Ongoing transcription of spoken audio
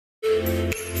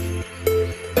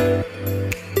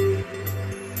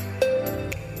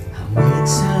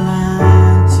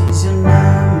Excellent is your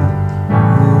name,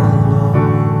 oh Lord.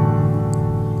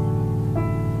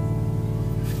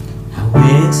 How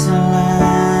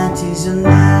excellent is your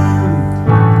name,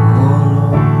 oh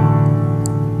Lord.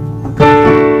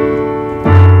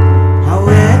 How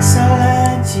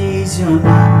excellent is your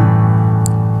name.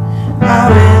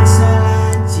 How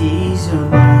excellent is your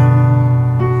name.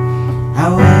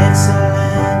 How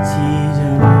excellent is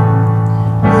your name,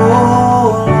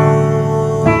 oh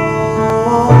Lord.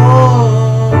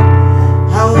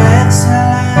 How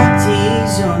excellent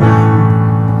is your name.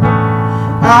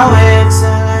 How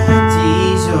excellent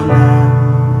is your name.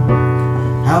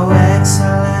 How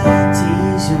excellent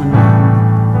is your name,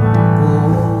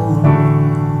 oh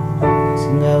Lord.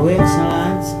 Sing how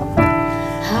excellent.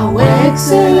 How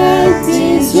excellent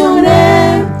is your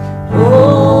name,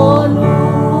 oh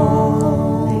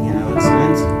Lord. Again, how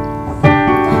excellent.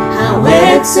 How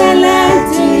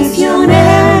excellent is your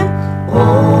name,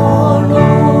 oh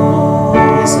Lord.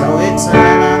 Yes, how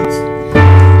excellent.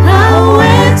 How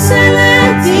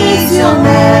excellent is your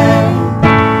name.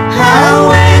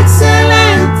 How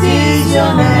excellent is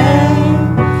your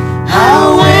name.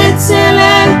 How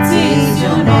excellent is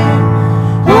your name,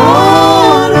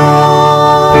 oh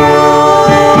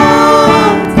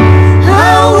Lord.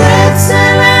 How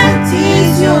excellent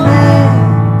is your name.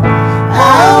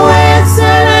 How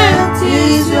excellent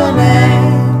is your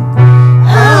name.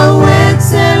 How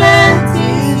excellent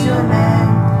is your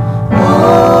name,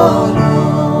 oh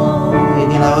Lord.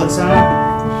 Again, how excellent.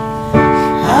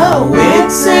 How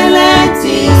excellent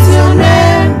is your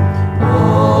name,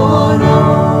 oh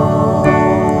Lord.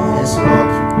 Yes, Lord.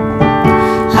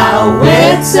 How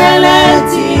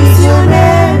excellent is your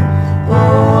name, oh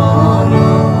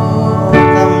Lord.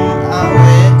 Come on, how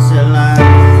excellent.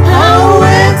 How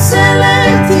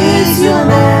excellent is your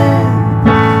name.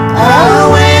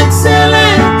 How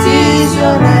excellent is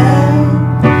your name.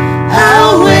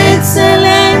 How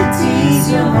excellent is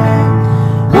your name,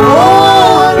 oh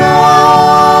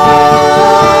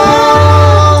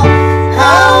Lord.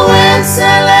 How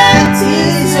excellent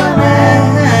is your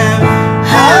name.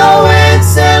 How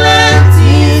excellent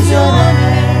is your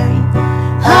name.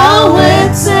 How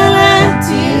excellent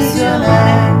is your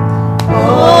name,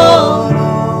 oh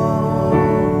Lord.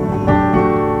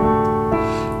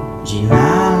 Jina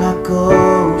lako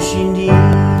ushindi,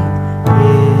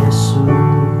 Yesu.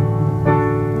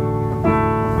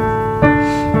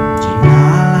 Jina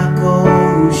lako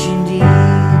ushindi,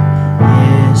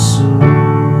 Yesu.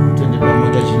 Twende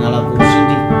pamoja, jina lako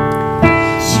ushindi.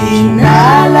 Jina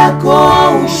lako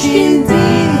ushindi,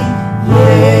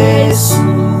 Yesu.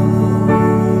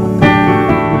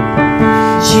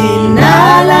 Jina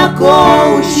lako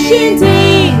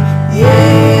ushindi,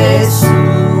 Yesu.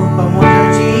 Pamoja,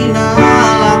 jina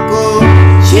lako.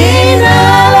 Jina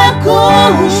lako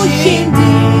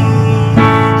ushindi.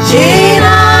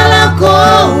 Jina lako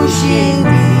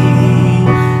ushindi.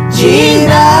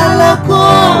 Jina lako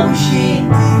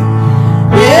ushindi,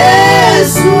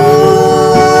 Yesu.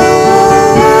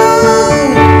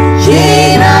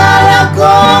 Jina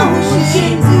lako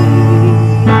ushindi.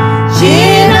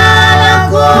 Jina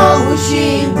lako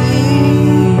ushindi.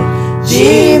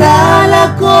 Jina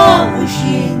lako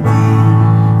ushindi,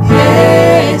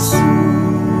 Yesu.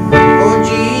 Oh,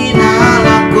 jina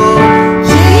lako.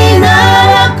 Jina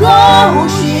lako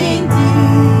ushindi.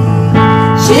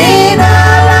 Jina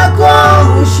lako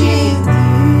ushindi.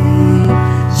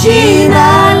 Jina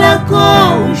lako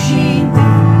ushindi,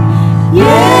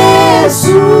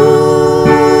 Yesu.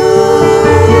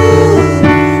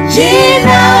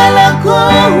 Jina lako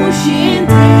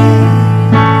ushindi.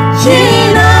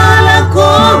 Jina lako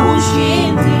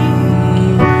ushindi.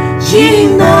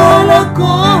 Jina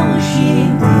lako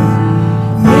ushindi,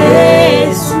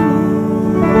 Yesu.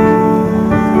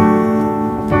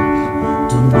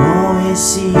 Ton nom est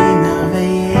si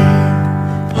merveilleux,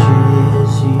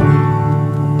 Jésus.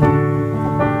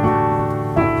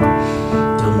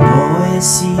 Ton nom est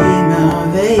si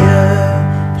merveilleux,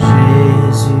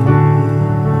 Jésus.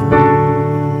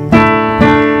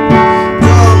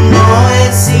 Ton nom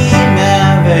est si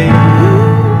merveilleux.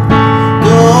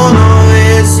 Ton nom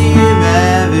est si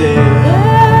merveilleux.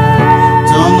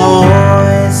 Ton nom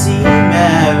est si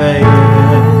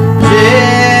merveilleux,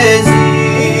 Jésus.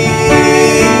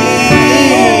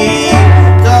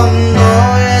 Ton nom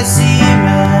est si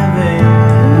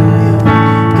merveilleux.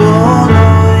 Ton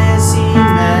nom est si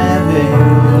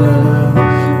merveilleux.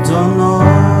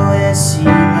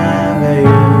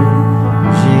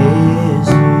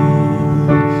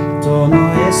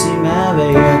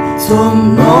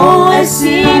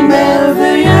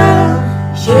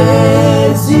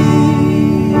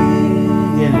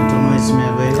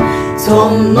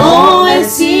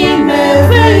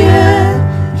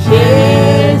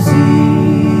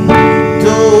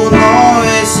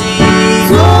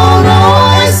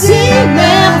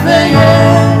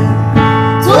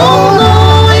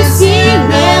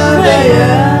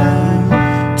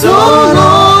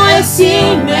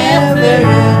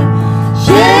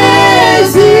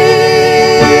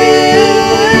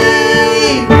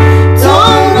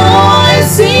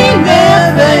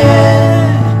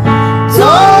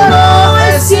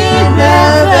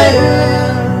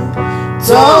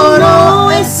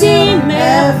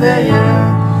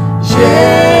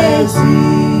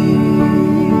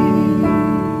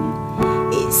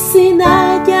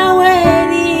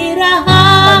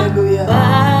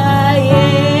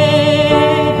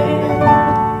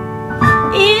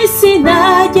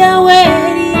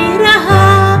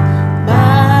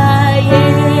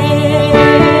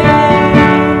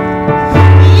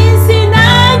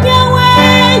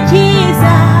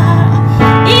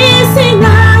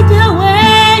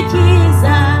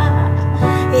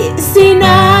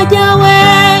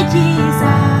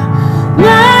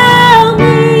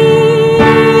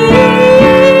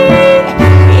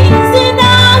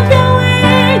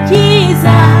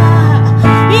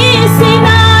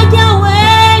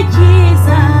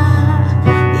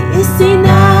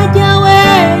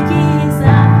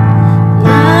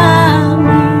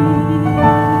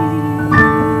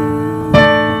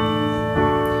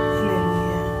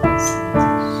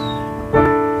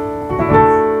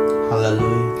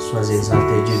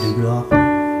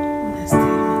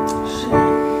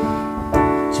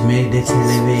 est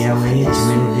élevé, Yahweh, tu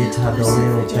mérites d'être adoré,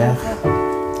 ô Père.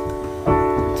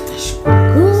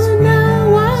 Hakuna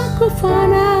wa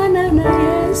kufanana na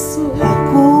Yesu.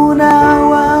 Hakuna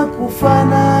wa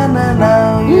kufanana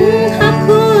naye.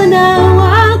 Hakuna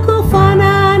wa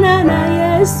kufanana na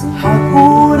Yesu.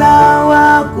 Hakuna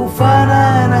wa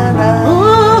kufanana naye.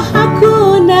 Oh,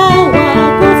 hakuna wa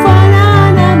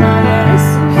kufanana na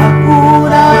Yesu.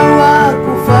 Hakuna wa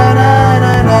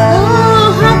kufanana naye.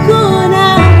 Oh, hakuna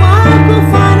wa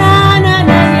kufanana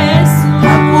na Yesu.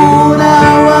 Hakuna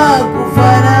wa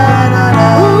kufanana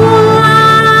naye.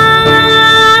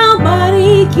 Oh,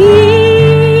 bariki.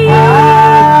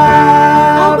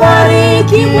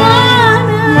 Bariki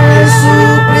Bwana. Yesu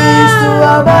Kristo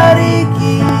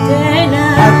abariki. Tena.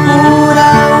 Hakuna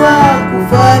wa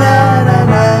kufanana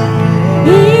naye.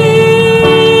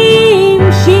 Ni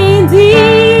mshindi.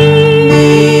 Ni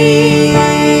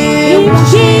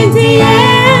mshindi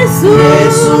Yesu.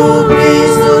 Yesu Kristo